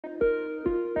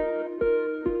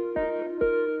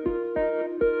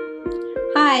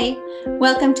Hi,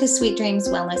 welcome to Sweet Dreams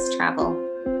Wellness Travel.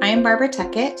 I am Barbara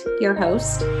Tuckett, your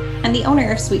host and the owner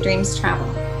of Sweet Dreams Travel.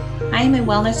 I am a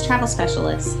wellness travel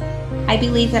specialist. I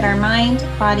believe that our mind,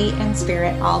 body, and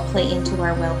spirit all play into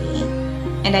our well-being,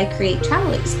 and I create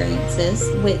travel experiences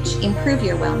which improve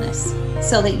your wellness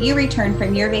so that you return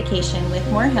from your vacation with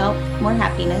more health, more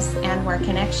happiness, and more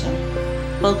connection,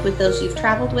 both with those you've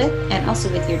traveled with and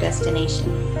also with your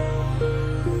destination.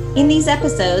 In these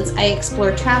episodes, I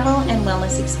explore travel and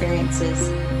wellness experiences,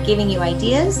 giving you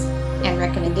ideas and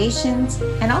recommendations,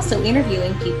 and also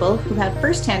interviewing people who have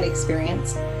firsthand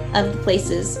experience of the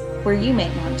places where you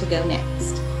may want to go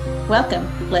next.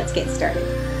 Welcome, let's get started.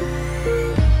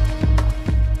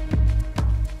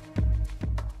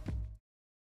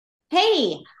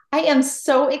 Hey, I am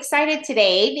so excited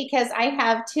today because I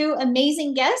have two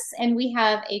amazing guests and we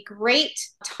have a great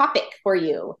topic for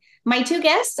you. My two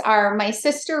guests are my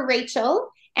sister Rachel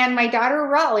and my daughter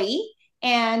Raleigh.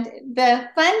 And the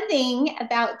fun thing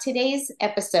about today's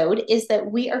episode is that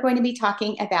we are going to be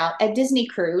talking about a Disney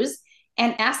cruise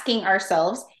and asking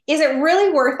ourselves, is it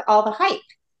really worth all the hype?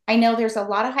 I know there's a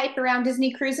lot of hype around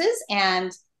Disney cruises,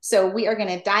 and so we are going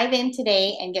to dive in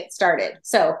today and get started.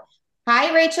 So,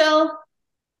 hi, Rachel.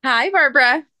 Hi,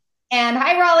 Barbara. And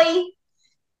hi, Raleigh.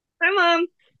 Hi, Mom.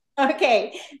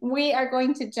 Okay, we are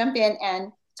going to jump in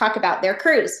and talk about their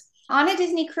cruise. On a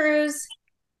Disney cruise,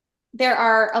 there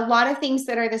are a lot of things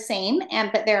that are the same,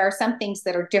 but there are some things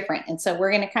that are different. And so we're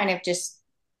going to kind of just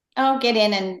get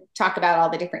in and talk about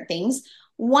all the different things.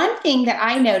 One thing that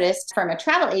I noticed from a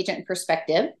travel agent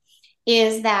perspective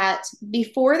is that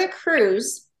before the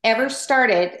cruise ever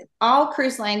started, all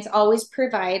cruise lines always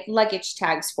provide luggage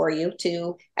tags for you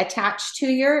to attach to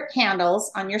your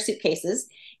handles on your suitcases.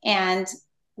 And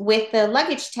with the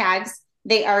luggage tags,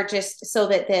 they are just so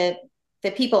that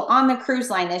the people on the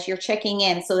cruise line, as you're checking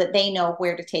in, so that they know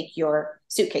where to take your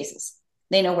suitcases.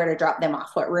 They know where to drop them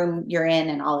off, what room you're in,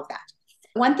 and all of that.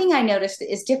 One thing I noticed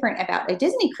is different about a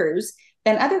Disney cruise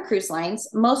than other cruise lines.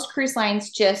 Most cruise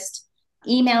lines just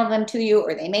email them to you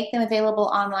or they make them available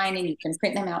online and you can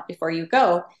print them out before you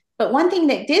go. But one thing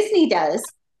that Disney does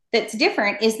that's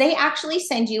different is they actually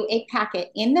send you a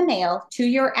packet in the mail to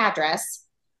your address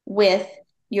with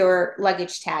your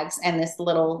luggage tags and this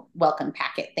little welcome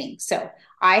packet thing. So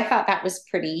I thought that was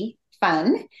pretty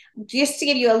fun. Just to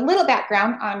give you a little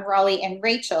background on Raleigh and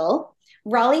Rachel,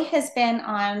 Raleigh has been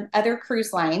on other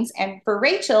cruise lines. And for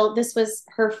Rachel, this was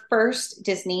her first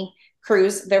Disney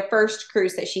cruise, the first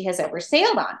cruise that she has ever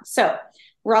sailed on. So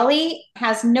Raleigh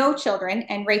has no children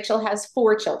and Rachel has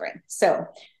 4 children. So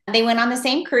they went on the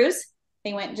same cruise.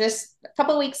 They went just a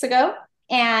couple weeks ago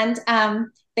and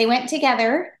they went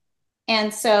together.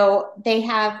 And so they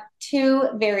have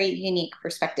 2 very unique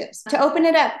perspectives. To open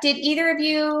it up, did either of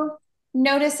you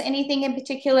notice anything in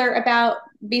particular about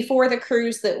before the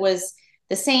cruise that was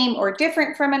the same or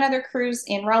different from another cruise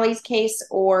in Raleigh's case,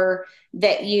 or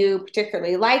that you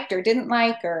particularly liked or didn't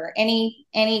like, or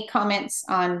any comments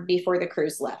on before the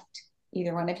cruise left?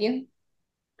 Either one of you?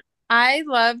 I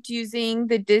loved using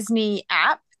the Disney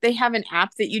app. They have an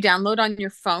app that you download on your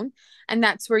phone, and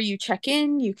that's where you check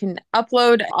in. You can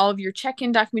upload all of your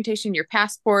check-in documentation, your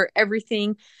passport,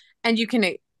 everything, and you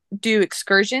can do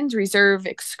excursions, reserve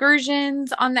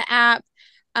excursions on the app.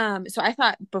 So I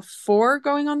thought before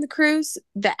going on the cruise,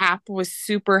 the app was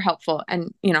super helpful.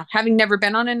 And, having never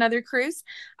been on another cruise,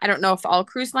 I don't know if all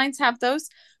cruise lines have those,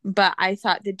 but I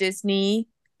thought the Disney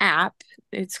app,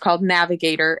 it's called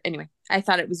Navigator. Anyway, I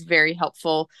thought it was very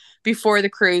helpful before the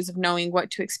cruise of knowing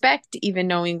what to expect, even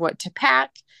knowing what to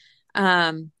pack.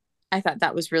 I thought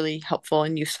that was really helpful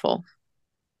and useful.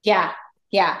 Yeah,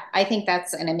 yeah. I think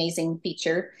that's an amazing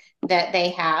feature that they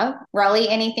have. Raleigh,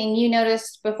 anything you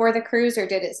noticed before the cruise, or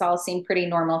did it all seem pretty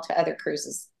normal to other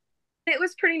cruises? It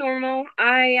was pretty normal.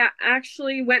 I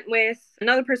actually went with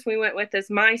another person we went with is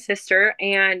my sister,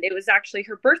 and it was actually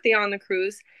her birthday on the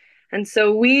cruise. And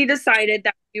so we decided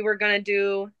that we were going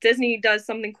to Disney does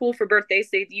something cool for birthdays.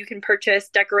 You can purchase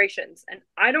decorations. And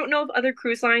I don't know if other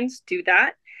cruise lines do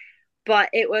that, but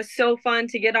it was so fun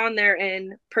to get on there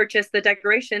and purchase the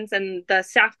decorations. And the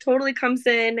staff totally comes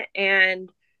in and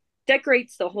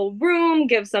decorates the whole room,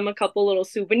 gives them a couple little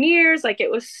souvenirs. Like,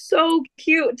 it was so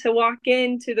cute to walk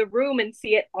into the room and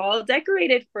see it all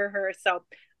decorated for her. So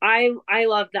I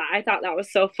love that. I thought that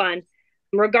was so fun.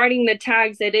 Regarding the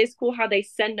tags, it is cool how they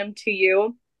send them to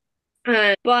you.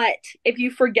 But if you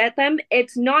forget them,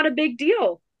 it's not a big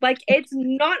deal. Like, it's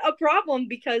not a problem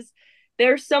because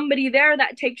there's somebody there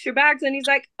that takes your bags and he's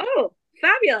like, oh,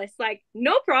 fabulous. Like,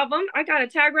 no problem. I got a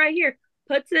tag right here.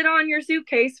 Puts it on your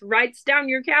suitcase, writes down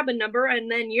your cabin number, and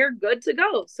then you're good to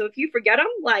go. So if you forget them,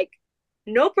 like,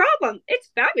 No problem.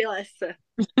 It's fabulous.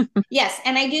 Yes,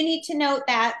 and I do need to note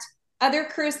that other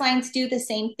cruise lines do the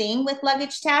same thing with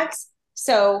luggage tags.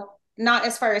 So, not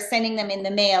as far as sending them in the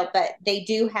mail, but they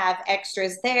do have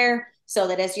extras there so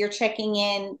that as you're checking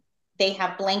in, they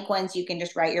have blank ones. You can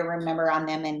just write your room number on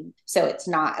them. And so it's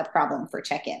not a problem for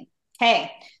check in.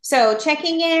 Okay, so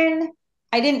checking in,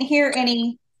 I didn't hear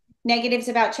any negatives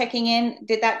about checking in.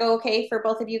 Did that go okay for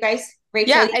both of you guys?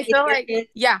 Rachel, Yeah, you I feel like,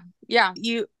 yeah, yeah.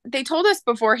 They told us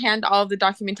beforehand all the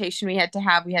documentation we had to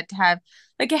have. We had to have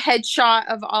like a headshot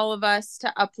of all of us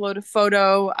to upload a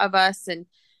photo of us. And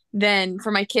then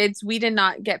for my kids, we did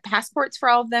not get passports for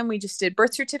all of them. We just did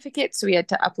birth certificates. So we had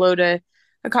to upload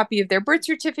a copy of their birth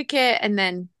certificate. And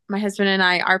then my husband and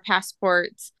I, our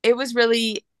passports. It was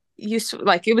really useful.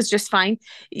 Like it was just fine.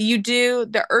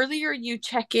 The earlier you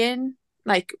check in,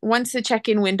 like once the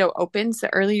check-in window opens,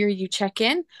 the earlier you check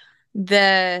in,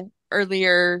 the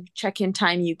earlier check-in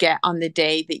time you get on the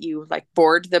day that you like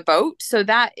board the boat. So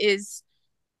that is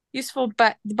useful.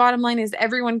 But the bottom line is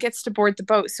everyone gets to board the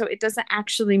boat. So it doesn't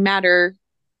actually matter.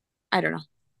 I don't know.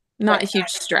 Not what a huge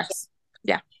stress.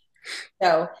 Yeah.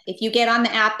 So if you get on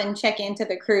the app and check into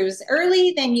the cruise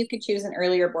early, then you could choose an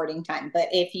earlier boarding time. But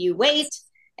if you wait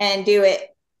and do it,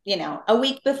 a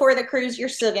week before the cruise, you're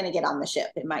still going to get on the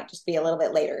ship. It might just be a little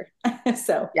bit later.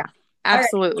 So, Yeah. all right.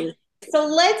 Absolutely. So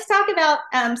let's talk about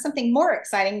something more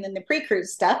exciting than the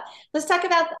pre-cruise stuff. Let's talk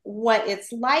about what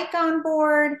it's like on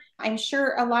board. I'm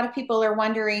sure a lot of people are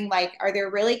wondering, like, are there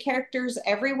really characters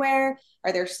everywhere?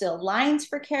 Are there still lines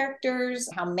for characters?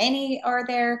 How many are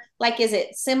there? Like, is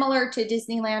it similar to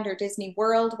Disneyland or Disney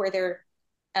World where they're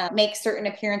make certain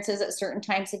appearances at certain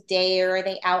times of day, or are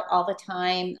they out all the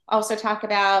time? Also talk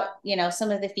about, some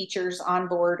of the features on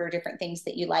board or different things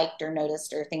that you liked or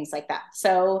noticed or things like that.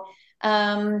 So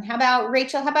how about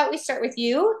Rachel? How about we start with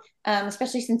you,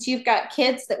 especially since you've got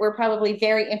kids that were probably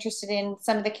very interested in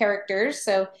some of the characters.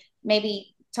 So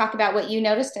maybe talk about what you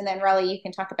noticed, and then Raleigh, you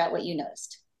can talk about what you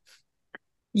noticed.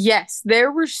 Yes,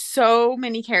 there were so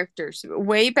many characters,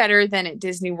 way better than at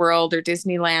Disney World or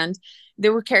Disneyland.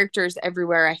 There were characters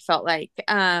everywhere, I felt like.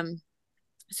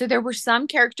 So there were some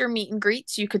character meet and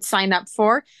greets you could sign up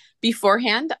for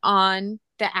beforehand on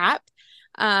the app.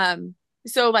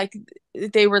 So like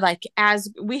they were like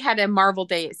as we had a Marvel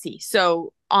Day at Sea.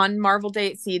 So on Marvel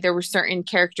Day at Sea, there were certain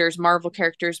characters, Marvel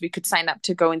characters we could sign up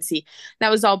to go and see.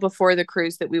 That was all before the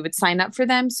cruise that we would sign up for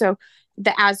them. So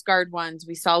the Asgard ones,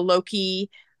 we saw Loki,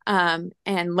 and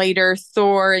later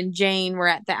Thor and Jane were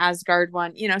at the Asgard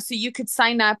one, so you could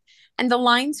sign up, and the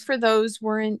lines for those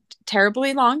weren't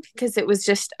terribly long because it was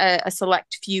just a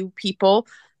select few people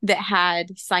that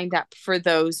had signed up for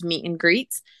those meet and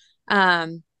greets.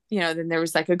 Then there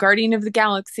was like a Guardian of the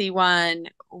Galaxy one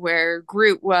where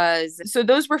Groot was. So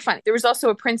those were fun. There was also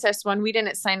a princess one. We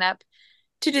didn't sign up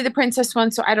to do the princess one,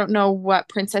 so I don't know what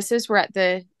princesses were at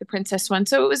the princess one.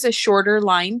 So it was a shorter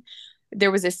line.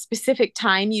 There was a specific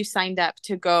time you signed up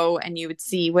to go and you would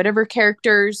see whatever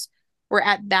characters were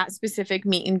at that specific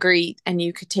meet and greet, and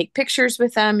you could take pictures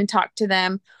with them and talk to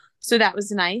them. So that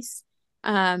was nice,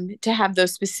 to have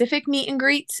those specific meet and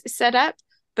greets set up.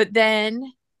 But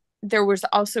then there was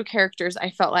also characters I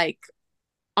felt like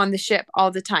on the ship all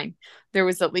the time. There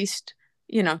was at least,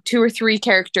 two or three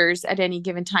characters at any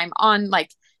given time on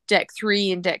like deck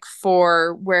 3 and deck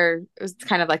 4, where it was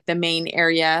kind of like the main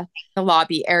area, the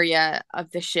lobby area of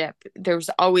the ship. There was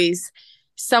always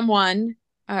someone,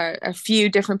 a few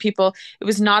different people. It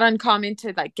was not uncommon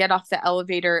to like get off the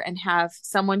elevator and have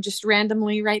someone just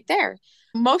randomly right there.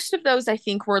 Most of those I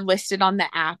think were listed on the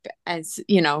app as,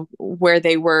 where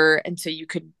they were. And so you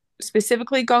could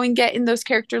specifically go and get in those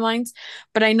character lines.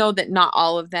 But I know that not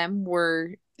all of them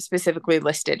were specifically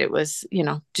listed. It was,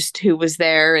 just who was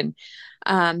there. And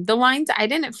the lines I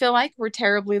didn't feel like were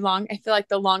terribly long. I feel like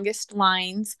the longest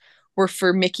lines were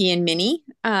for Mickey and Minnie.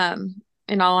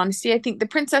 In all honesty, I think the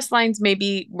princess lines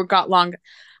maybe got long.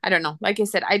 I don't know. Like I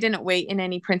said, I didn't wait in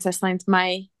any princess lines.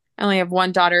 I only have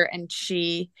one daughter and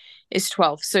she is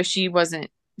 12. So she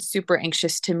wasn't super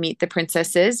anxious to meet the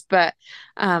princesses, but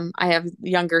I have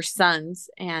younger sons.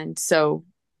 And so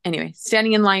anyway,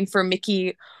 standing in line for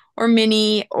Mickey or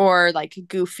Minnie or like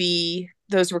Goofy,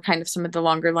 those were kind of some of the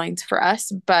longer lines for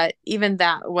us. But even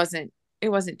that it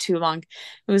wasn't too long.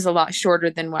 It was a lot shorter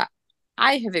than what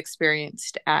I have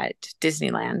experienced at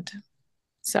Disneyland.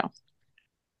 So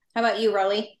How about you,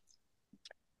 Raleigh?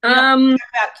 You don't Um, talk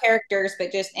about characters,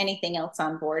 but just anything else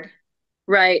on board.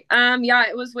 right. Yeah,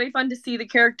 it was way fun to see the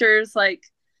characters. Like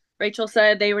Rachel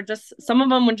said, they were just, some of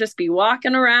them would just be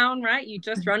walking around, right? You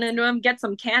just run into them, get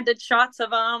some candid shots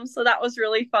of them. So that was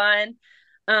really fun.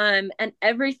 And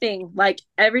everything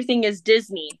is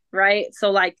Disney, right?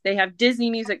 So like they have Disney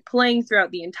music playing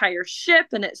throughout the entire ship,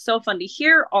 and it's so fun to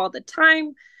hear all the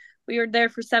time. We were there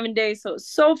for 7 days, so it was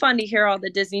so fun to hear all the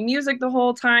Disney music the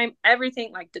whole time.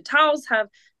 Everything, like the towels have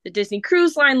the Disney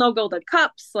Cruise Line logo, the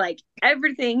cups, like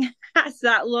everything has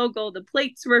that logo. The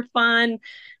plates were fun,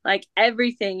 like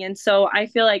everything. And so I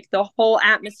feel like the whole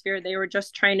atmosphere, they were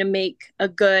just trying to make a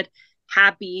good,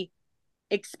 happy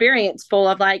experience full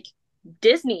of like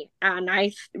Disney. And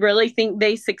I really think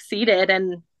they succeeded.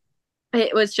 And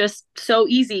it was just so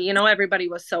easy. You know, everybody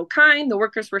was so kind. The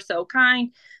workers were so kind.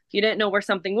 If you didn't know where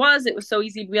something was, it was so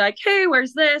easy to be like, hey,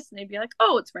 where's this? And they'd be like,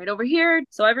 oh, it's right over here.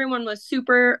 So everyone was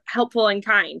super helpful and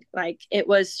kind. Like it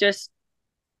was just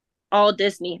all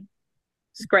Disney.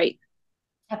 It's great.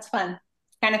 That's fun.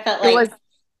 Kind of felt It like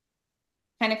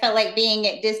was being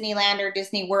at Disneyland or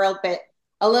Disney World, but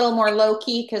a little more low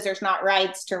key because there's not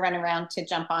rides to run around to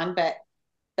jump on, but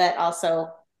also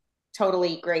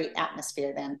totally great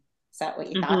atmosphere then. Is that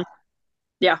what you thought?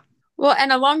 Yeah. Well,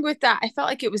 and along with that, I felt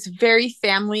like it was very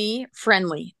family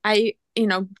friendly.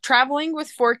 Traveling with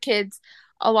 4 kids,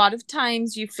 a lot of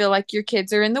times you feel like your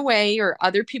kids are in the way or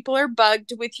other people are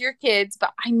bugged with your kids,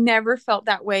 but I never felt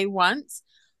that way once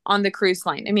on the cruise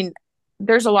line. I mean,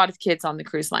 there's a lot of kids on the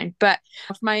cruise line, but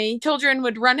if my children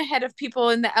would run ahead of people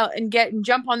in the and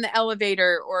jump on the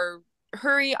elevator or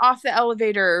hurry off the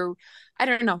elevator, or I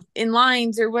don't know, in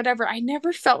lines or whatever, I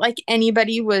never felt like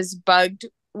anybody was bugged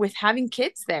with having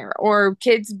kids there or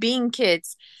kids being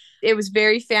kids. It was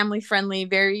very family friendly,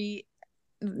 very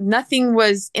nothing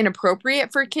was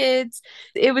inappropriate for kids.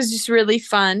 It was just really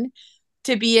fun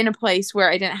to be in a place where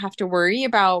I didn't have to worry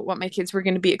about what my kids were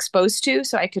going to be exposed to.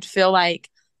 So I could feel like,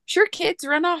 sure, kids,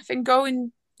 run off and go,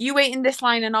 and you wait in this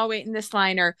line and I'll wait in this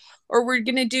line, or we're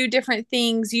going to do different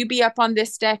things. You be up on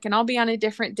this deck and I'll be on a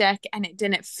different deck. And it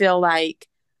didn't feel like,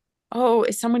 oh,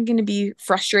 is someone going to be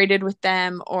frustrated with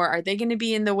them or are they going to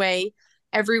be in the way?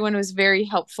 Everyone was very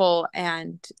helpful,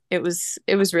 and it was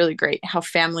really great how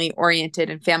family oriented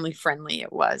and family friendly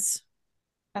it was.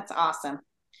 That's awesome.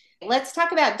 Let's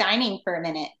talk about dining for a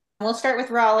minute. We'll start with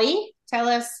Raleigh. Tell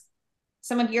us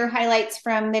some of your highlights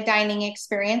from the dining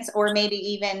experience, or maybe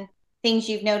even things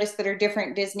you've noticed that are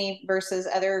different Disney versus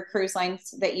other cruise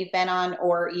lines that you've been on,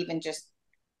 or even just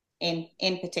in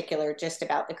particular, just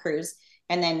about the cruise.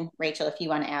 And then Rachel, if you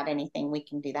want to add anything, we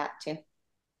can do that too.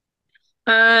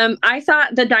 I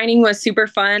thought the dining was super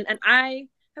fun, and I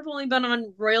have only been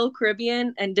on Royal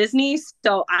Caribbean and Disney,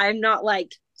 so I'm not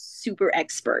like super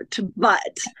expert.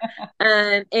 But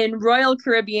in Royal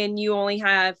Caribbean, you only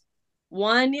have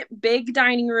one big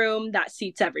dining room that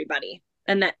seats everybody,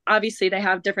 and that obviously they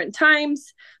have different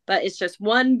times, but it's just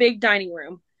one big dining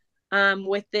room.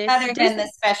 With this other than the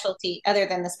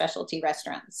specialty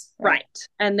restaurants, right.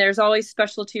 And there's always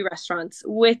specialty restaurants.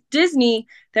 With Disney,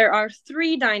 there are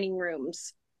 3 dining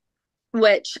rooms,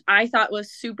 which I thought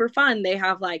was super fun. They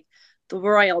have like the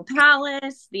Royal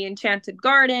Palace, the Enchanted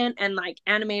Garden, and like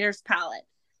Animator's Palette.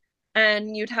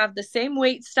 And you'd have the same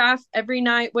wait staff every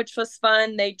night, which was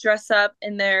fun. They dress up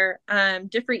in their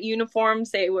different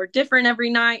uniforms. They were different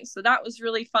every night. So that was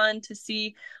really fun to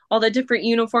see all the different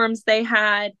uniforms they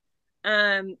had.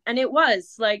 And it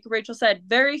was, like Rachel said,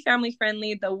 very family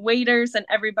friendly. The waiters and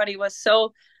everybody was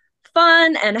so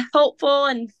fun and helpful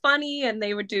and funny, and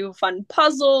they would do fun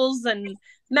puzzles and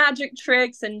magic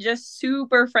tricks and just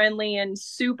super friendly and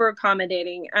super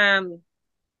accommodating. And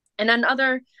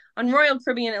on Royal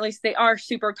Caribbean, at least, they are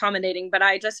super accommodating, but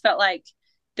I just felt like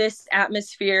this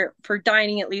atmosphere for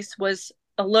dining at least was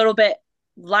a little bit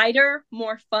lighter,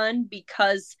 more fun,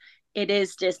 because it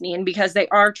is Disney and because they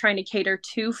are trying to cater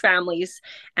to families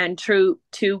and to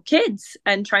kids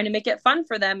and trying to make it fun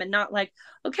for them, and not like,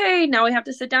 okay, now we have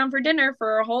to sit down for dinner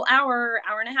for a whole hour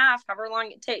and a half, however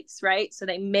long it takes, right? So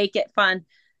they make it fun,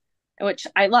 which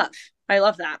I love. I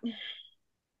love that.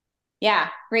 Yeah.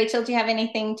 Rachel, do you have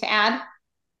anything to add?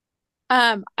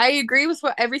 I agree with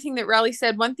everything that Raleigh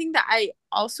said. One thing that I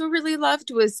also really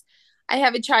loved was I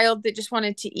have a child that just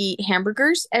wanted to eat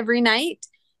hamburgers every night.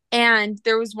 And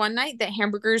there was one night that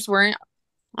hamburgers weren't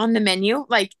on the menu.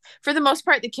 Like, for the most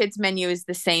part, the kids' menu is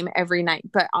the same every night.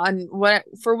 But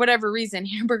for whatever reason,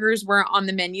 hamburgers weren't on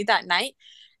the menu that night.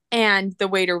 And the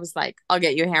waiter was like, I'll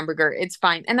get you a hamburger. It's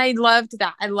fine. And I loved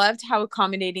that. I loved how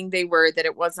accommodating they were, that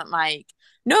it wasn't like,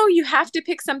 no, you have to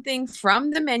pick something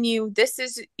from the menu. This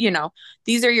is,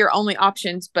 these are your only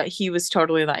options. But he was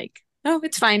totally like, no,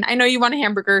 it's fine. I know you want a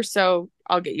hamburger, so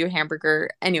I'll get you a hamburger.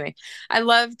 Anyway, I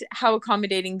loved how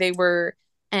accommodating they were.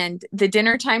 And the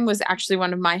dinner time was actually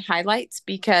one of my highlights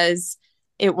because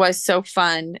it was so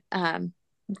fun.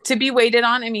 to be waited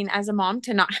on. I mean, as a mom,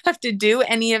 to not have to do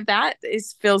any of that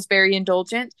feels very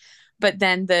indulgent. But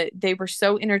then they were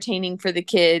so entertaining for the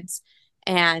kids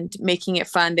and making it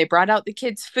fun. They brought out the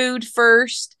kids' food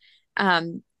first,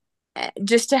 um,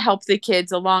 just to help the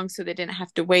kids along so they didn't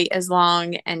have to wait as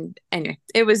long. And anyway,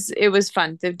 it was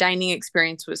fun. The dining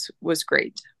experience was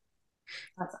great.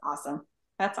 That's awesome.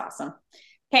 That's awesome.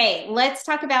 Okay, let's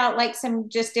talk about like some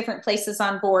just different places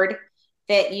on board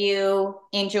that you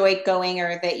enjoyed going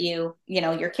or that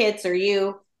your kids or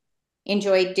you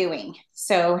enjoyed doing.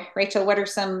 So, Rachel, what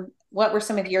were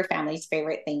some of your family's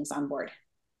favorite things on board?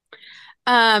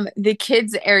 The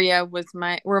kids area was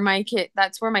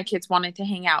that's where my kids wanted to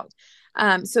hang out.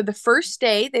 So the first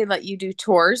day they let you do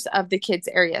tours of the kids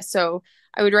area. So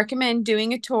I would recommend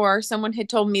doing a tour. Someone had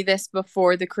told me this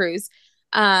before the cruise.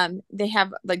 They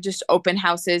have like just open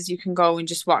houses you can go and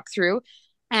just walk through.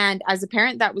 And as a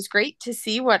parent, that was great to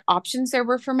see what options there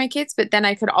were for my kids, but then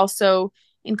I could also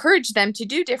encourage them to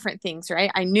do different things,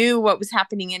 right? I knew what was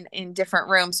happening in different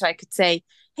rooms, so I could say,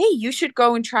 "Hey, you should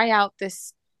go and try out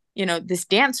this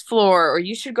dance floor, or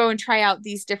you should go and try out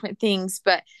these different things."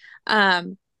 But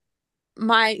um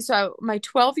my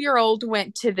 12-year-old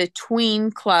went to the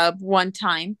tween club one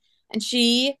time, and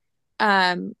she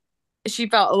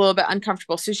felt a little bit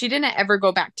uncomfortable, so she didn't ever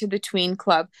go back to the tween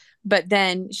club. But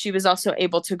then she was also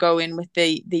able to go in with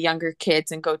the younger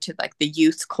kids and go to like the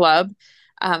youth club.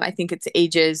 I think it's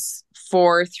ages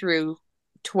 4 through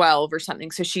 12 or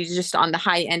something. So she's just on the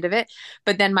high end of it.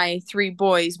 But then my 3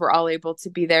 boys were all able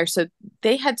to be there. So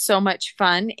they had so much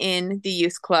fun in the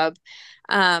youth club.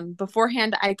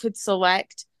 Beforehand, I could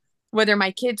select whether my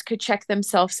kids could check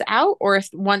themselves out, or if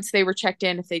once they were checked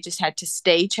in, if they just had to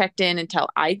stay checked in until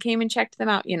I came and checked them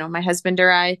out, my husband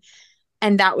or I.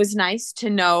 And that was nice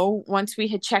to know once we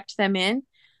had checked them in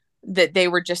that they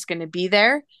were just going to be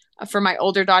there. For my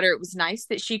older daughter, it was nice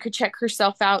that she could check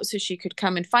herself out so she could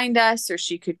come and find us, or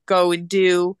she could go and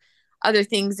do other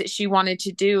things that she wanted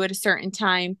to do at a certain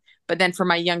time. But then for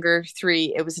my younger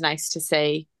 3, it was nice to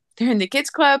say, they're in the kids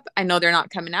club. I know they're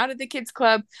not coming out of the kids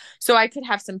club. So I could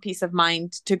have some peace of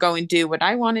mind to go and do what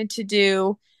I wanted to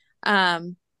do.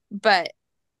 But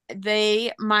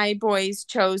my boys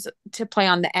chose to play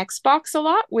on the Xbox a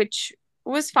lot, which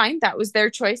was fine. That was their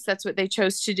choice. That's what they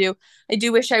chose to do. I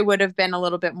do wish I would have been a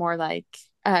little bit more like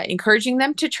encouraging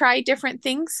them to try different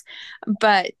things.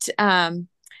 But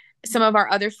some of our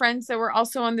other friends that were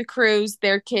also on the cruise,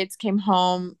 their kids came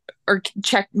home or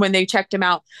when they checked them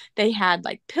out, they had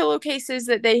like pillowcases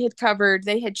that they had covered.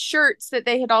 They had shirts that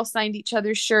they had all signed each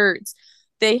other's shirts.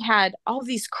 They had all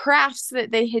these crafts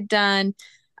that they had done.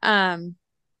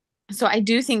 So I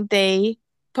do think they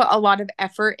put a lot of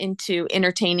effort into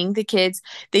entertaining the kids.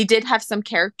 They did have some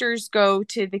characters go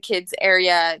to the kids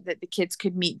area that the kids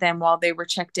could meet them while they were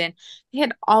checked in. They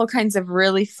had all kinds of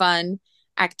really fun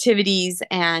activities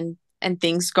and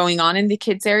things going on in the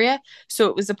kids area. So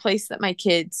it was a place that my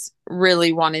kids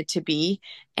really wanted to be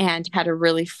and had a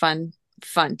really fun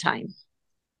time.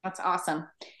 That's awesome.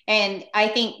 And I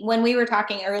think when we were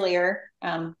talking earlier,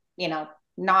 not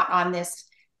on this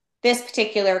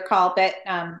particular call, but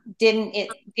didn't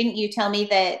you tell me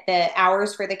that the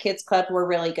hours for the kids club were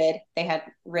really good? They had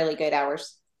really good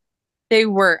hours. They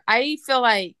were. I feel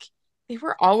like they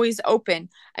were always open.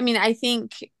 I mean, I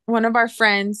think one of our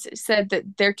friends said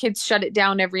that their kids shut it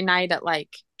down every night at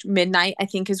like midnight, I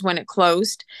think is when it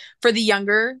closed for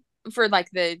for like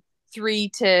the 3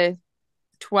 to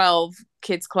 12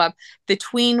 kids club. The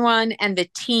tween one and the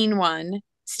teen one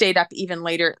stayed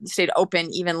open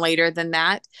even later than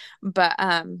that. But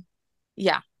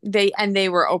yeah, they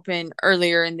were open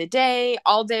earlier in the day,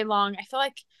 all day long. I feel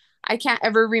like I can't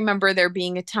ever remember there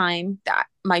being a time that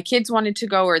my kids wanted to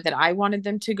go or that I wanted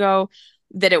them to go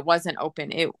that it wasn't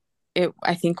open. It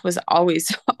I think was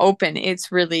always open.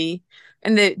 It's really,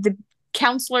 and the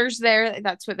counselors there,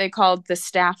 that's what they called the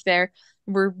staff there,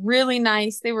 were really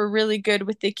nice. They were really good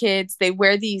with the kids. They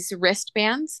wear these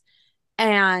wristbands,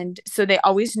 and so they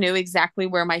always knew exactly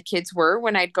where my kids were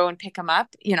when I'd go and pick them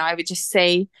up. I would just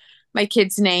say my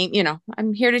kid's name,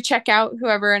 I'm here to check out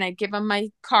whoever, and I'd give them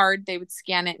my card. They would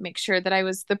scan it, make sure that I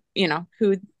was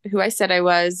who I said I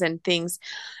was and things.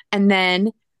 And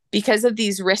then because of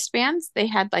these wristbands, they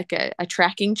had like a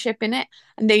tracking chip in it,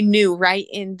 and they knew right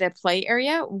in the play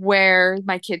area where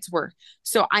my kids were.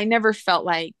 So I never felt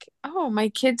like, oh, my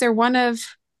kids are one of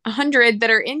 100 that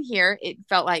are in here. It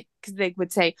felt like, because they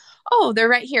would say, oh, they're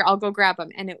right here, I'll go grab them.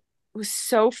 And it was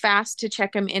so fast to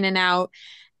check them in and out.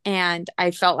 And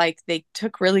I felt like they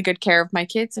took really good care of my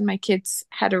kids, and my kids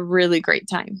had a really great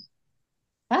time.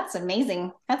 That's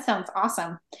amazing. That sounds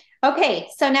awesome. Okay,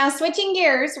 so now switching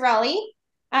gears, Raleigh,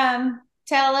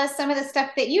 tell us some of the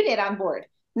stuff that you did on board.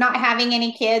 Not having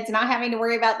any kids, not having to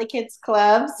worry about the kids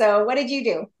club. So what did you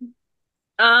do?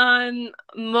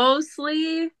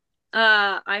 Mostly,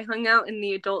 I hung out in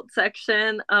the adult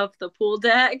section of the pool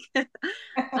deck,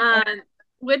 um,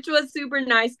 which was super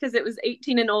nice because it was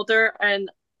 18 and older, and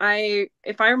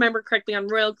if I remember correctly, on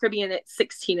Royal Caribbean, it's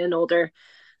 16 and older.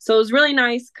 So it was really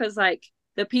nice because like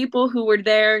the people who were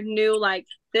there knew like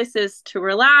this is to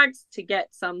relax, to get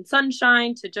some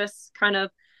sunshine, to just kind of,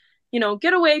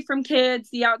 get away from kids,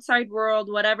 the outside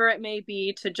world, whatever it may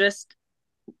be, to just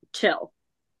chill,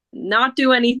 not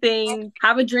do anything,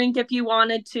 have a drink if you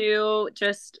wanted to,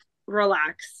 just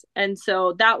relax. And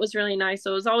so that was really nice.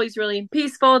 So it was always really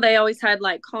peaceful. They always had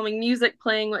like calming music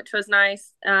playing, which was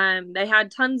nice. They had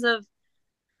tons of,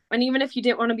 and even if you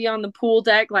didn't want to be on the pool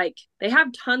deck, like they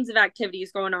have tons of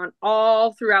activities going on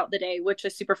all throughout the day, which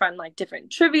is super fun, like different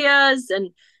trivias and,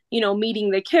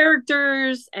 meeting the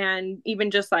characters and even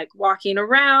just like walking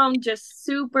around, just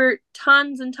super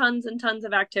tons and tons and tons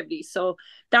of activities. So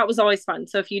that was always fun.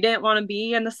 So if you didn't want to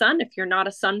be in the sun, if you're not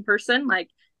a sun person, like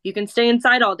you can stay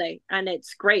inside all day and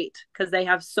it's great because they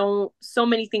have so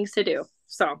many things to do.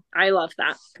 So I love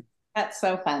that. That's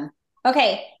so fun.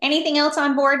 Okay, anything else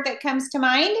on board that comes to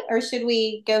mind, or should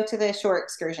we go to the shore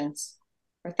excursions?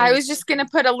 I was just going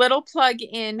to put a little plug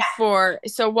in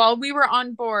so while we were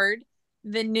on board,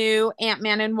 the new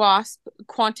Ant-Man and Wasp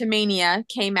Quantumania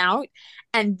came out,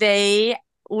 and they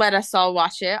let us all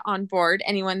watch it on board.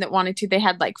 Anyone that wanted to. They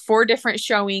had like 4 different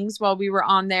showings while we were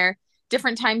on there,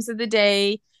 different times of the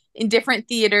day in different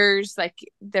theaters. Like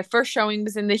the first showing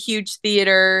was in the huge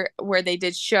theater where they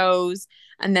did shows,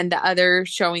 and then the other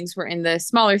showings were in the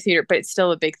smaller theater, but it's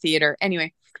still a big theater.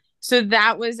 Anyway, so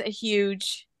that was a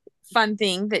huge fun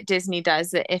thing that Disney does,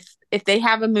 that if they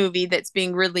have a movie that's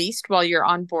being released while you're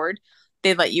on board,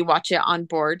 they let you watch it on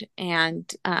board.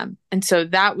 And so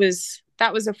that was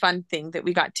a fun thing that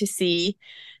we got to see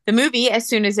the movie as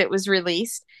soon as it was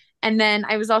released. And then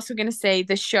I was also going to say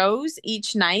the shows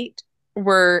each night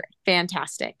were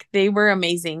fantastic. They were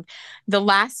amazing. The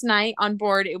last night on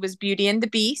board, it was Beauty and the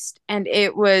Beast, and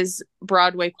it was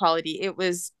Broadway quality. It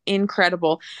was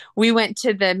incredible. We went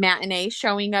to the matinee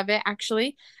showing of it,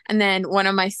 actually, and then one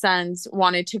of my sons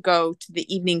wanted to go to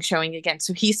the evening showing again.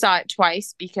 So he saw it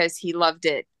twice because he loved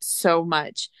it so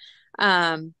much.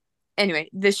 Anyway,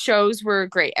 the shows were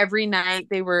great. Every night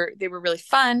they were really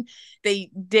fun.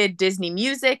 They did Disney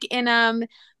music in them,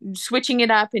 switching it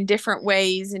up in different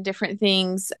ways and different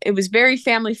things. It was very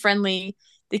family friendly.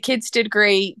 The kids did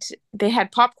great. They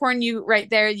had popcorn right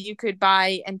there you could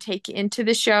buy and take into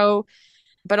the show.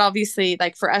 But obviously,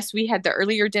 like for us, we had the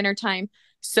earlier dinner time,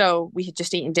 so we had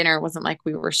just eaten dinner. It wasn't like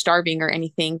we were starving or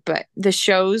anything, but the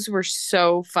shows were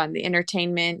so fun, the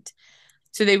entertainment.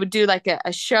 So they would do like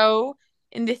a show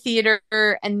in the theater,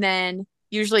 and then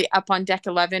usually up on deck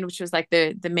 11, which was like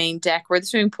the main deck where the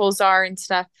swimming pools are and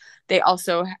stuff, they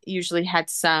also usually had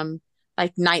some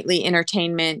like nightly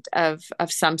entertainment of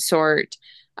some sort.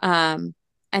 And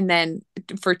then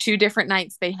for 2 different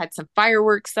nights they had some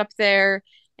fireworks up there.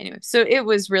 Anyway, so it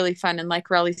was really fun, and like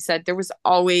Raleigh said, there was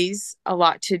always a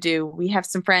lot to do. We have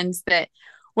some friends that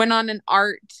went on an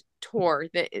art tour,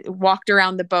 that walked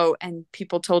around the boat, and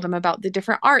people told them about the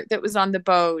different art that was on the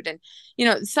boat. And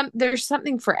there's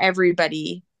something for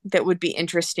everybody that would be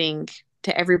interesting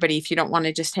to everybody. If you don't want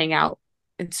to just hang out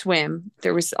and swim,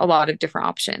 there was a lot of different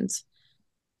options.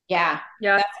 Yeah,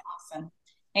 that's awesome.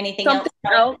 Anything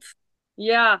else?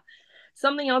 Yeah,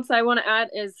 something else I want to add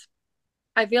is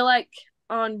I feel like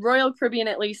on Royal Caribbean,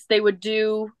 at least, they would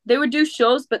do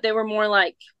shows, but they were more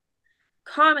like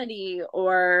comedy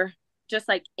or just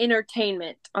like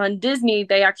entertainment. On Disney,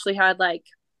 they actually had like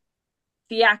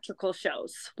theatrical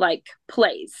shows, like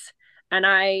plays. And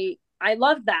I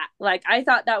loved that. Like I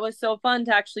thought that was so fun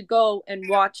to actually go and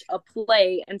watch a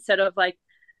play instead of like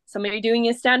somebody doing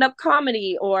a stand-up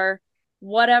comedy or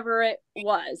whatever it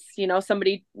was,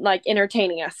 somebody like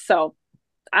entertaining us. So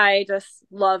I just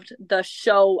loved the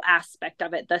show aspect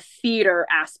of it, the theater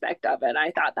aspect of it.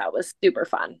 I thought that was super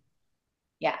fun.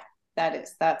 Yeah,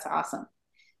 that's awesome.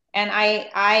 And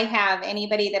I have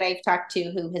anybody that I've talked to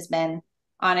who has been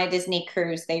on a Disney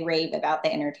cruise, they rave about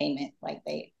the entertainment. Like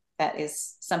that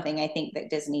is something I think that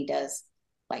Disney does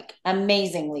like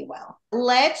amazingly well.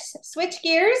 Let's switch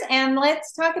gears and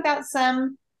let's talk about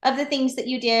some of the things that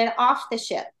you did off the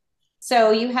ship.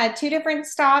 So you had 2 different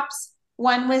stops.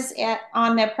 One was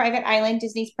on the private island,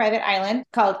 Disney's private island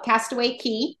called Castaway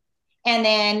Cay. And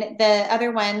then the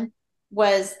other one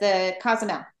was the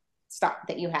Cozumel stop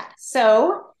that you had.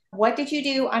 So what did you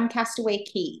do on Castaway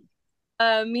Cay?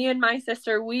 Me and my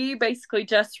sister, we basically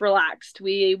just relaxed.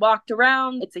 We walked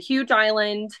around. It's a huge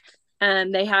island,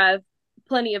 and they have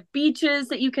plenty of beaches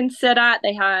that you can sit at.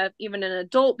 They have even an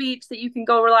adult beach that you can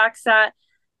go relax at.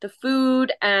 The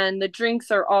food and the drinks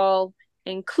are all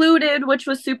included, which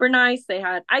was super nice. They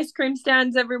had ice cream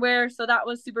stands everywhere, so that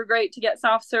was super great to get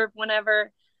soft serve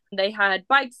whenever. They had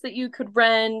bikes that you could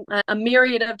rent, a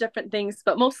myriad of different things,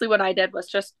 but mostly what I did was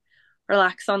just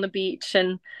relax on the beach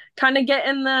and kind of get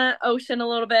in the ocean a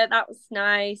little bit. That was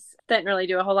nice. Didn't really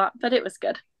do a whole lot, but it was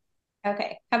good.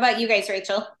 Okay. How about you guys,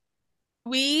 Rachel?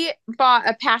 We bought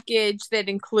a package that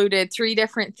included three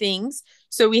different things.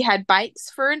 So we had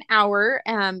bikes for an hour.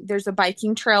 There's a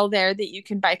biking trail there that you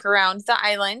can bike around the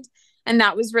island, and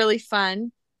that was really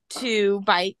fun to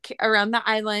bike around the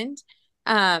island.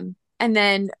 And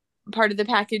then part of the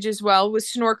package as well was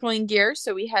snorkeling gear.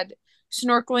 So we had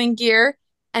snorkeling gear,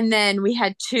 and then we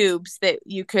had tubes that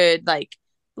you could like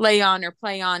lay on or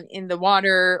play on in the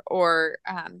water, or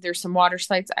there's some water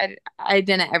slides. I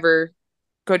didn't ever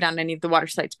go down any of the water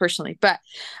slides personally, but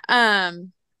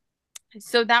um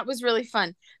so that was really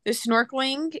fun. The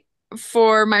snorkeling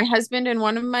for my husband and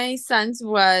one of my sons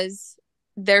was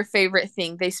their favorite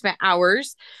thing. They spent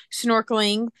hours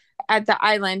snorkeling at the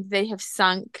island. They have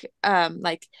sunk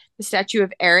like the statue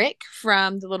of Eric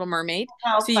from The Little Mermaid.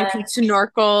 How So you fun. can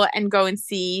snorkel and go and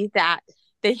see that.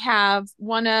 They have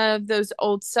one of those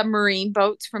old submarine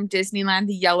boats from Disneyland,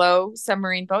 the yellow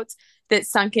submarine boats that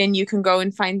sunk in. You can go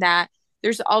and find that.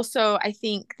 There's also, I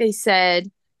think they said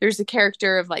there's a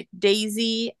character of like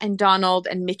Daisy and Donald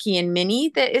and Mickey and Minnie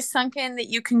that is sunken that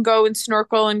you can go and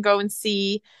snorkel and go and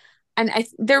see. And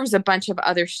there was a bunch of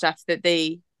other stuff that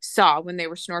they saw when they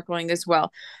were snorkeling as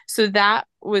well. So that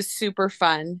was super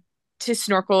fun to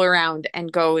snorkel around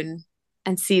and go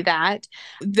and see that.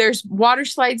 There's water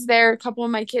slides there. A couple of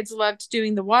my kids loved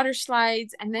doing the water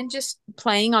slides and then just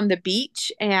playing on the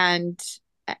beach and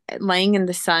laying in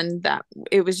the sun. That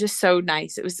it was just so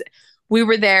nice. We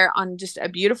were there on just a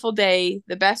beautiful day,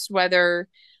 the best weather.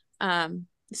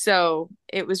 So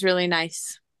it was really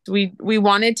nice. We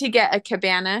wanted to get a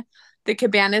cabana. The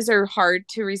cabanas are hard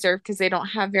to reserve because they don't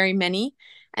have very many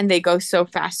and they go so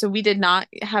fast. So we did not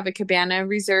have a cabana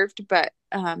reserved, but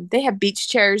they have beach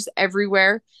chairs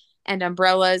everywhere and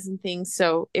umbrellas and things.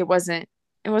 So it wasn't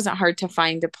hard to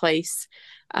find a place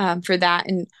for that.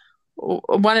 And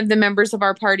one of the members of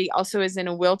our party also is in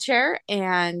a wheelchair,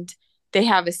 and they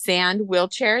have a sand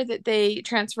wheelchair that they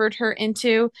transferred her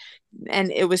into,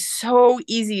 and it was so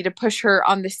easy to push her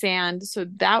on the sand. So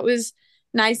that was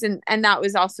nice, and that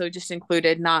was also just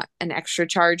included, not an extra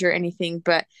charge or anything,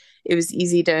 but it was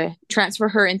easy to transfer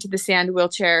her into the sand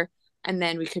wheelchair, and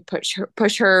then we could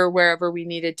push her wherever we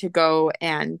needed to go,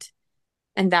 and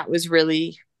that was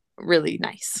really really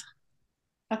nice.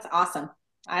 That's awesome.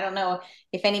 I don't know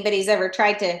if anybody's ever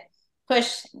tried to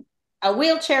push a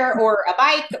wheelchair or a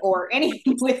bike or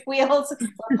anything with wheels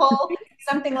or pull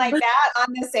something like that on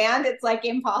the sand. It's like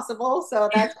impossible. So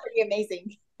that's pretty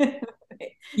amazing.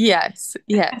 Yes,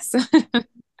 yes.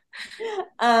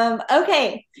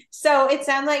 Okay, so it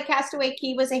sounds like Castaway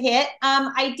Key was a hit.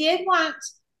 I did want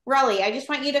Raleigh, I just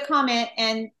want you to comment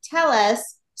and tell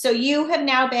us. So you have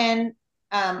now been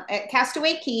at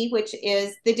Castaway Key, which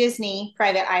is the Disney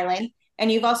private island,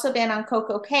 and you've also been on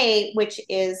Coco Cay, which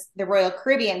is the Royal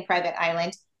Caribbean private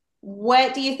island.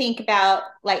 What do you think about,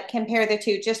 like, compare the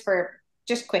two just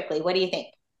quickly? What do you think?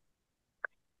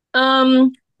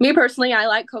 Me personally, I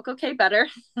like Coco Cay better.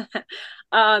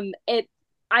 It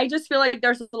I just feel like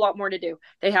there's a lot more to do.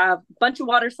 They have a bunch of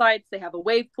water slides, they have a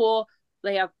wave pool,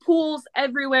 they have pools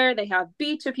everywhere, they have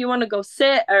beach if you want to go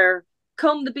sit or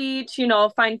comb the beach,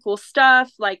 find cool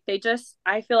stuff. Like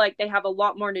I feel like they have a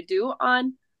lot more to do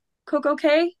on Coco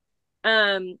Cay,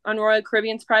 on Royal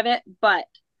Caribbean's private, but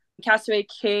Castaway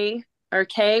Cay or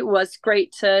Cay was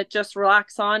great to just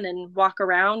relax on and walk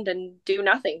around and do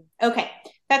nothing. Okay,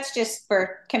 that's just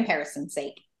for comparison's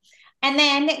sake. And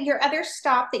then your other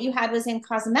stop that you had was in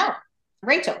Cozumel.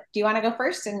 Rachel, do you want to go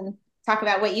first and talk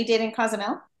about what you did in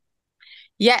Cozumel?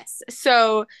 Yes.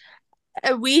 So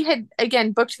we had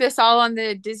again booked this all on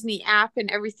the Disney app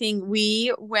and everything.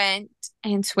 We went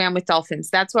and swam with dolphins.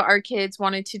 That's what our kids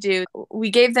wanted to do. We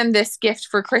gave them this gift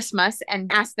for Christmas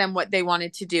and asked them what they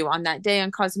wanted to do on that day on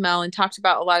Cozumel and talked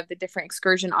about a lot of the different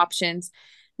excursion options.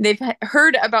 They've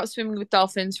heard about swimming with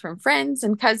dolphins from friends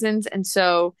and cousins, and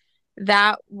so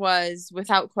that was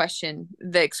without question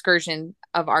the excursion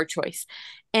of our choice.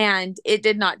 And it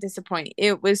did not disappoint.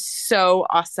 It was so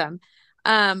awesome.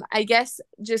 I guess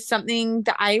just something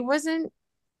that I wasn't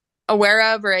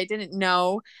aware of or I didn't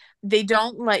know. They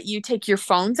don't let you take your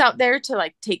phones out there to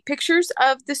like take pictures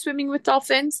of the swimming with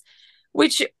dolphins.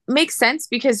 which makes sense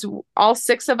because all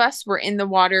six of us were in the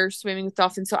water swimming with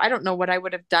dolphins. So I don't know what I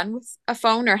would have done with a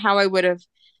phone or how I would have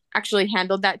actually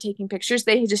handled that taking pictures.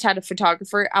 They just had a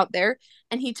photographer out there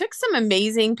and he took some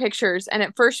amazing pictures. And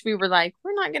at first we were like,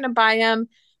 we're not going to buy them.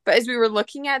 But as we were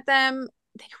looking at them,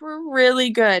 they were really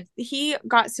good. He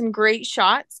got some great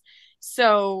shots.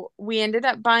 So we ended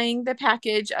up buying the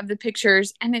package of the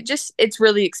pictures and it's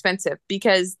really expensive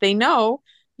because they know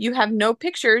you have no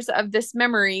pictures of this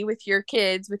memory with your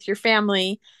kids, with your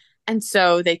family. And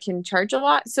so they can charge a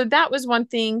lot. So that was one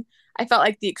thing. I felt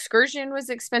like the excursion was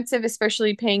expensive,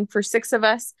 especially paying for six of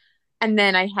us. And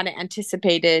then I hadn't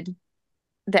anticipated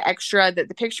the extra that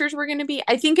the pictures were going to be.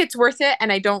 I think it's worth it.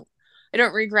 And I don't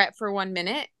regret for 1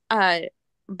 minute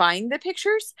buying the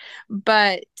pictures,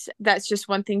 but that's just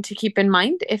one thing to keep in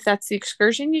mind if that's the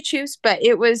excursion you choose. But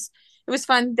it was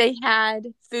fun. They had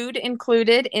food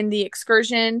included in the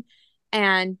excursion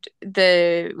and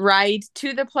the ride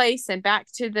to the place and back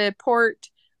to the port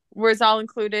was all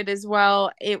included as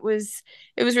well. It was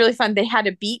really fun. They had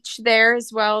a beach there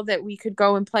as well that we could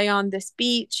go and play on this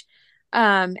beach.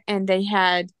 And they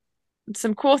had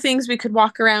some cool things we could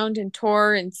walk around and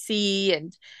tour and see.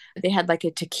 And they had like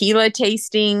a tequila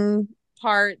tasting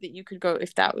part that you could go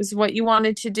if that was what you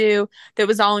wanted to do. That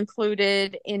was all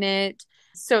included in it.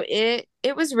 So it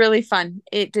was really fun.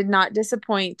 It did not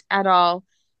disappoint at all,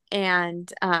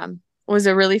 and was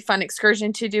a really fun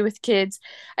excursion to do with kids.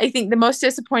 I think the most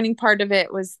disappointing part of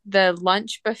it was the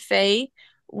lunch buffet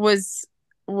was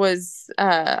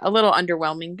a little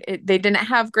underwhelming. They didn't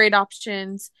have great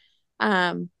options.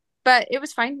 Um, but it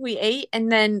was fine. We ate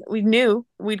and then we knew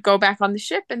we'd go back on the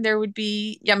ship and there would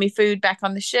be yummy food back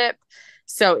on the ship.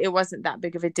 So it wasn't that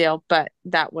big of a deal, but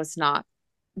that was not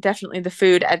definitely the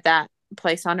food at that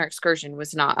place on our excursion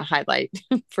was not a highlight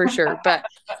for sure.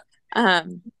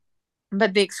 Um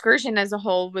but the excursion as a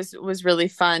whole was really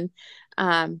fun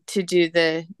to do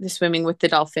the swimming with the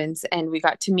dolphins, and we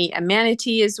got to meet a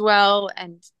manatee as well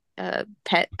and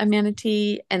pet a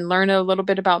manatee and learn a little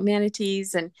bit about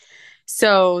manatees. And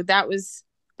so that was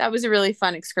a really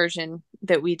fun excursion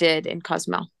that we did in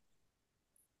Cozumel.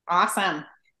 Awesome.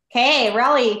 Okay,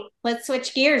 Raleigh, let's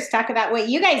switch gears. Talk about what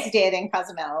you guys did in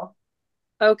Cozumel.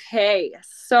 Okay,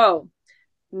 so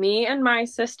me and my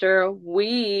sister,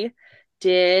 we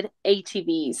did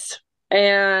ATVs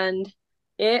and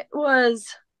it was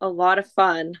a lot of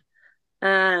fun.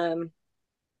 Um,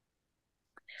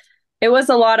 it was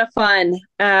a lot of fun.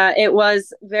 It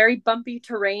was very bumpy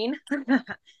terrain,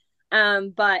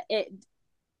 but it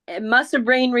must have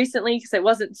rained recently because it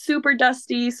wasn't super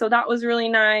dusty, so that was really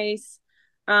nice.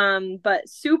 But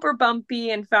super bumpy.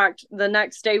 In fact, the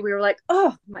next day we were like,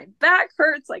 "Oh, my back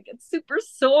hurts, like it's super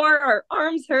sore, our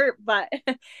arms hurt." But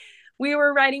we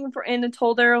were riding for in a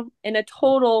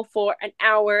total for an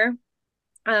hour.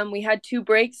 We had two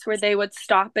breaks where they would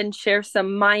stop and share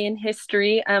some Mayan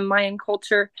history and Mayan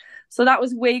culture. So that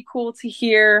was way cool to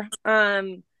hear.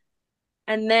 And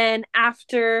then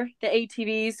after the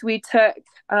ATVs, we took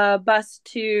a bus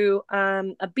to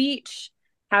a beach,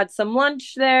 had some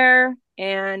lunch there,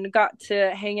 and got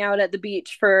to hang out at the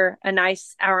beach for a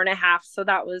nice hour and a half. So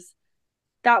that was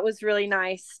really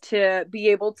nice to be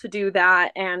able to do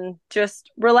that and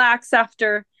just relax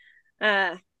after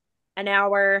uh, an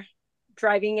hour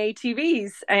driving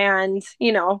ATVs and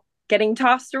getting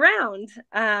tossed around.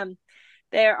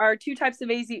 There are two types of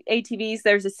ATVs.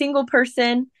 There's a single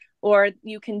person, or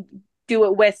you can do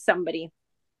it with somebody,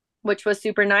 which was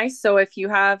super nice. So if you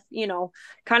have,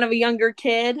 kind of a younger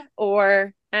kid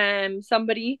or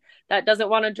somebody that doesn't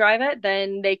want to drive it,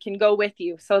 then they can go with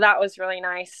you. So that was really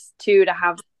nice too to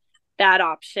have that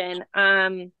option.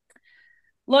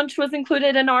 Lunch was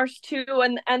included in ours too,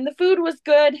 and the food was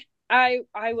good. I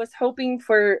was hoping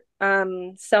for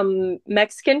some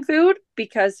Mexican food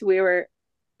because we were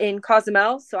in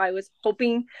Cozumel, so I was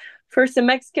hoping for some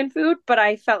Mexican food, but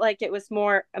I felt like it was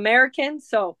more American,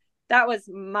 so that was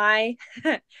my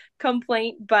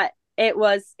complaint. But it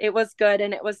was good,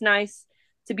 and it was nice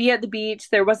to be at the beach.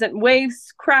 There wasn't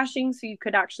waves crashing, so you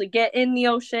could actually get in the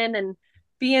ocean and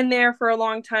be in there for a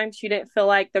long time, so you didn't feel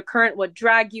like the current would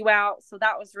drag you out. So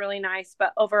that was really nice.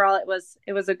 But overall, it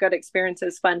was a good experience. It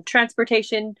was fun.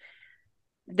 Transportation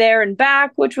there and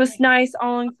back, which was nice,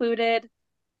 all included.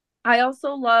 I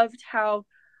also loved how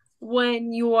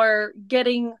when you're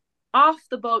getting off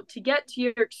the boat to get to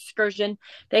your excursion,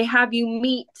 they have you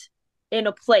meet in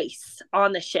a place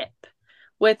on the ship.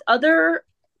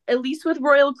 At least with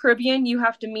Royal Caribbean, you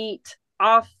have to meet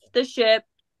off the ship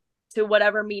to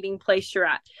whatever meeting place you're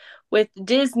at. With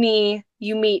Disney,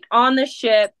 you meet on the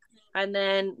ship and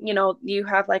then, you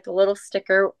have like a little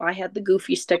sticker. I had the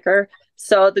Goofy sticker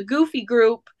So the goofy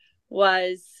group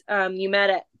was you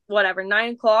met at whatever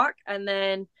 9 o'clock, and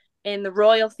then in the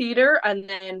Royal Theater, and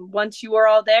then once you were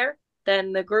all there,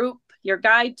 then the group, your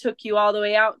guide took you all the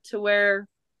way out to where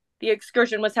the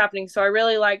excursion was happening. So I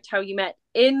really liked how you met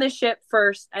in the ship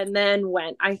first and then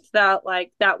went. I felt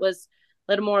like that was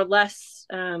a little more less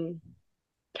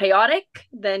chaotic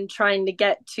than trying to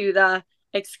get to the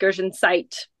excursion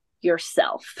site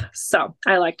yourself. So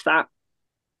I liked that.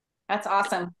 That's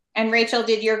awesome. And Rachel,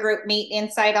 did your group meet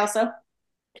inside also?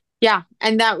 Yeah,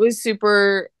 and that was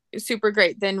super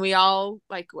great. Then we all,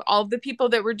 like, all the people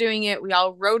that were doing it, we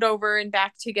all rode over and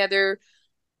back together.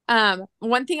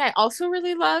 One thing I also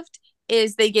really loved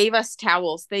is they gave us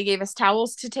towels. They gave us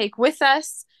towels to take with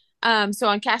us. So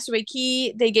on Castaway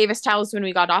Key, they gave us towels when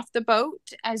we got off the boat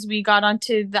as we got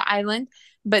onto the island.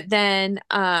 But then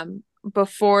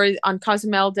before on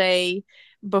Cozumel Day,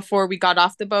 before we got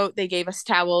off the boat, they gave us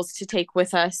towels to take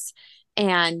with us.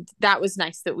 And that was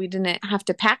nice that we didn't have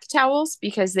to pack towels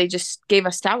because they just gave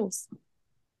us towels.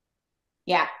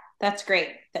 Yeah, that's great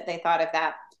that they thought of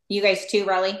that. You guys too,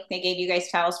 Raleigh? They gave you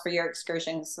guys towels for your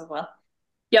excursions as well.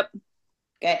 Yep.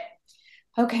 Good.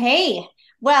 Okay.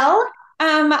 Well,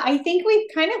 I think we've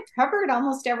kind of covered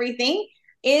almost everything.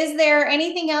 Is there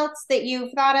anything else that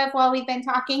you've thought of while we've been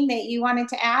talking that you wanted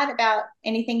to add about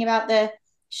anything about the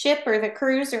ship or the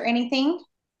cruise or anything?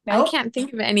 I Nope. can't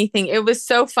think of anything. It was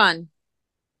so fun.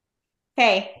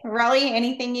 Okay. Raleigh,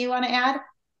 anything you want to add?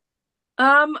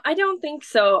 I don't think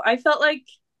so. I felt like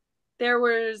there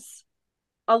was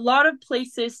a lot of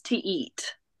places to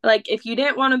eat. Like if you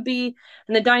didn't want to be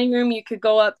in the dining room, you could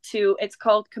go up to, it's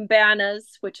called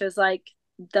Cabanas, which is like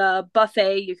the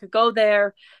buffet. You could go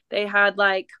there. They had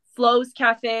like Flo's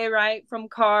Cafe, right, from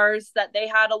Cars, that they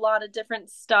had a lot of different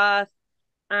stuff.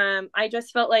 I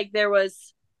just felt like there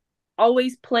was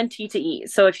always plenty to eat.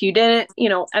 So if you didn't,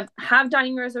 have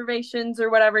dining reservations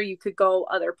or whatever, you could go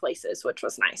other places, which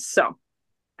was nice. So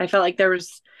I felt like there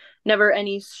was never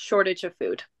any shortage of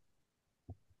food.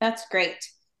 That's great.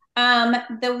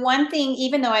 The one thing,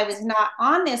 even though I was not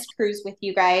on this cruise with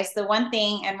you guys, the one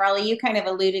thing, and Raleigh, you kind of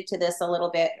alluded to this a little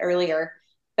bit earlier,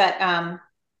 but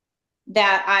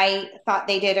that I thought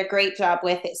they did a great job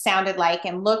with, it sounded like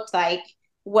and looked like,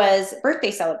 was birthday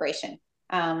celebration.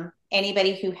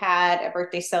 Anybody who had a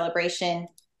birthday celebration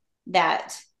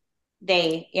that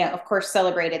they, of course,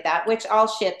 celebrated that, which all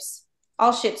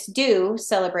ships do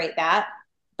celebrate that.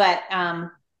 But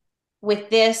with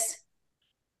this,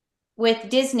 with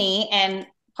Disney, and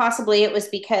possibly it was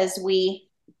because we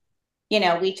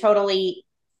totally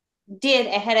did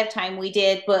ahead of time. We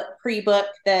did pre-book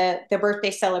the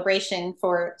birthday celebration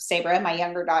for Sabra, my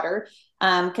younger daughter,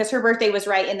 because her birthday was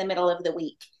right in the middle of the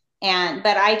week.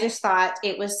 But I just thought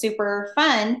it was super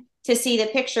fun to see the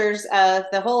pictures of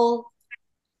the whole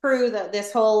crew,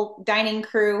 this whole dining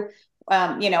crew,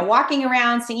 walking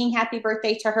around singing happy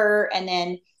birthday to her. And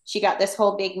then she got this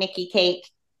whole big Mickey cake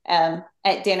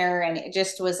at dinner. And it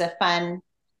just was a fun,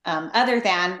 other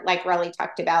than, like Raleigh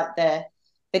talked about, the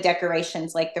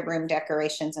decorations, like the room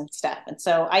decorations and stuff. And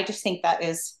so I just think that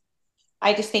is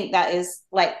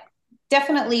like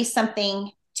definitely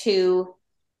something to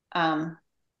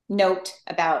note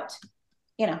about,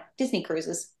 Disney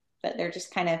cruises, that they're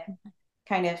just kind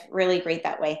of really great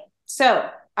that way. So,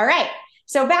 all right.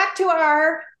 So back to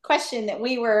our question that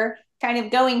we were kind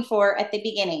of going for at the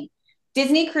beginning.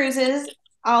 Disney cruises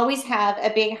always have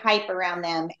a big hype around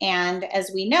them. And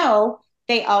as we know,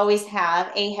 they always have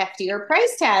a heftier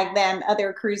price tag than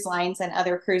other cruise lines and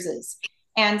other cruises.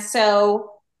 And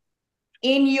so,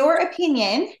 in your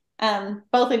opinion,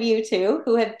 both of you two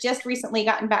who have just recently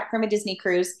gotten back from a Disney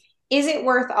cruise, is it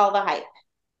worth all the hype?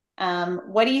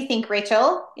 What do you think,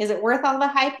 Rachel? Is it worth all the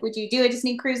hype? Would you do a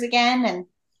Disney cruise again? And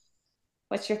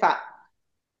what's your thought?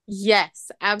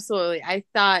 Yes, absolutely. I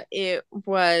thought it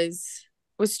was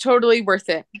totally worth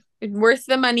it. Worth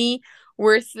the money,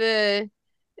 worth the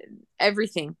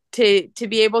everything to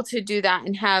be able to do that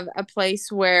and have a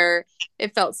place where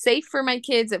it felt safe for my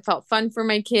kids, it felt fun for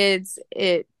my kids.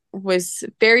 It was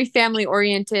very family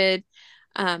oriented.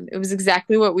 It was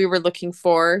exactly what we were looking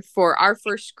for our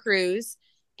first cruise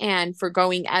and for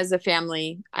going as a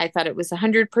family. I thought it was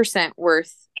 100%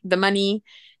 worth the money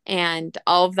and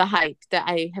all of the hype that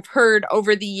I have heard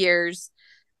over the years.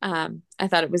 I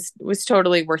thought it was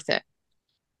totally worth it.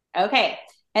 Okay.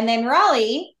 And then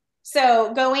Raleigh,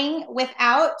 so going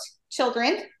without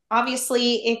children,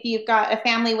 obviously, if you've got a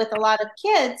family with a lot of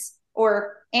kids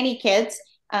or any kids,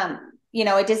 a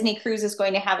Disney cruise is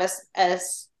going to have a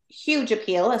huge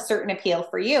appeal, a certain appeal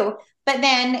for you. But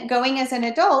then going as an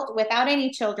adult without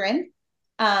any children,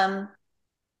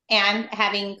 and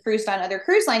having cruised on other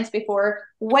cruise lines before,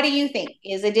 what do you think?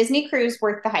 Is a Disney cruise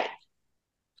worth the hype?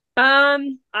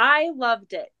 I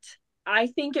loved it. I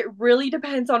think it really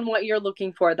depends on what you're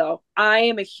looking for, though. I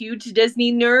am a huge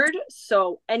Disney nerd,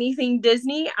 so anything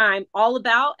Disney, I'm all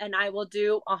about, and I will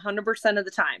do 100% of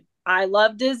the time. I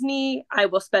love Disney. I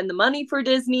will spend the money for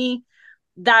Disney.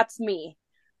 That's me.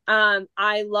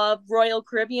 I love Royal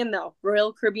Caribbean, though.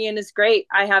 Royal Caribbean is great.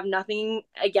 I have nothing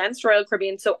against Royal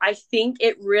Caribbean. So I think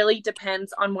it really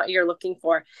depends on what you're looking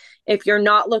for. If you're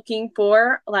not looking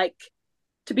for like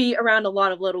to be around a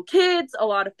lot of little kids, a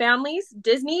lot of families,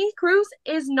 Disney cruise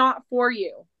is not for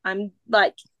you. I'm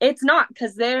like, it's not,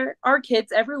 because there are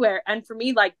kids everywhere. And for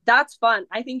me, like, that's fun.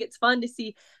 I think it's fun to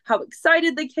see how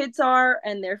excited the kids are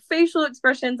and their facial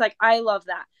expressions. Like, I love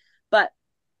that. But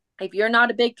if you're not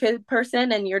a big kid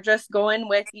person and you're just going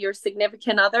with your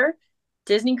significant other,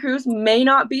 Disney cruise may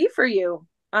not be for you.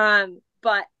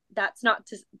 But that's not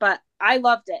to, but I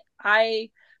loved it. I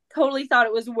totally thought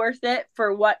it was worth it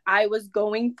for what I was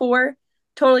going for.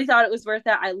 Totally thought it was worth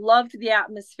it. I loved the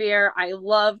atmosphere. I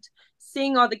loved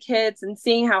seeing all the kids and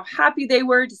seeing how happy they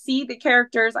were to see the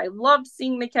characters. I loved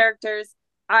seeing the characters.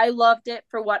 I loved it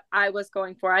for what I was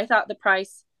going for. I thought the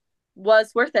price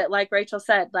was worth it. Like Rachel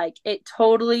said, like, it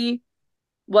totally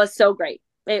was so great.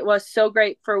 It was so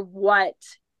great for what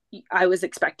I was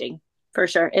expecting, for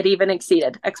sure. It even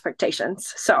exceeded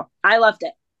expectations. So I loved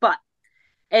it, but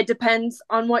it depends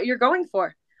on what you're going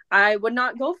for. I would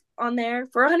not go on there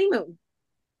for a honeymoon.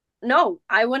 No,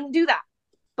 I wouldn't do that,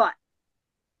 but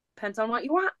depends on what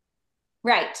you want.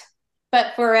 Right.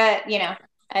 But for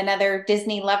another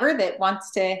Disney lover that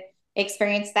wants to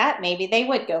experience that, maybe they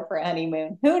would go for a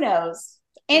honeymoon. Who knows?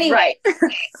 Anyway,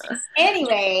 right.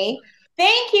 Anyway,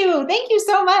 thank you. Thank you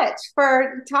so much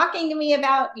for talking to me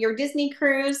about your Disney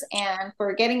cruise and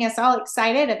for getting us all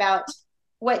excited about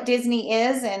what Disney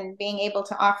is and being able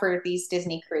to offer these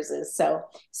Disney cruises. So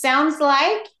sounds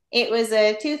like it was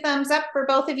a 2 thumbs up for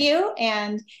both of you,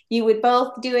 and you would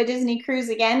both do a Disney cruise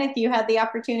again if you had the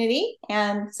opportunity.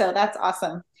 And so that's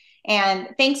awesome. And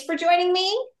thanks for joining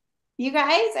me, you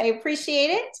guys. I appreciate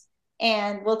it.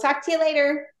 And we'll talk to you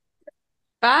later.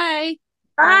 Bye.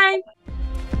 Bye.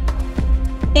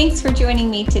 Thanks for joining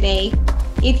me today.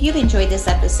 If you've enjoyed this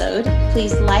episode,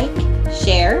 please like,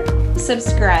 share,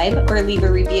 subscribe, or leave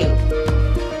a review.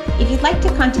 If you'd like to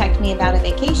contact me about a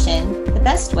vacation, the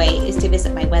best way is to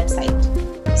visit my website,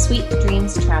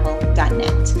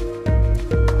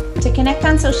 sweetdreamstravel.net. To connect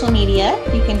on social media,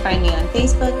 you can find me on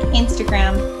Facebook,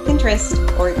 Instagram, Pinterest,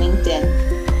 or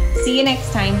LinkedIn. See you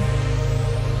next time.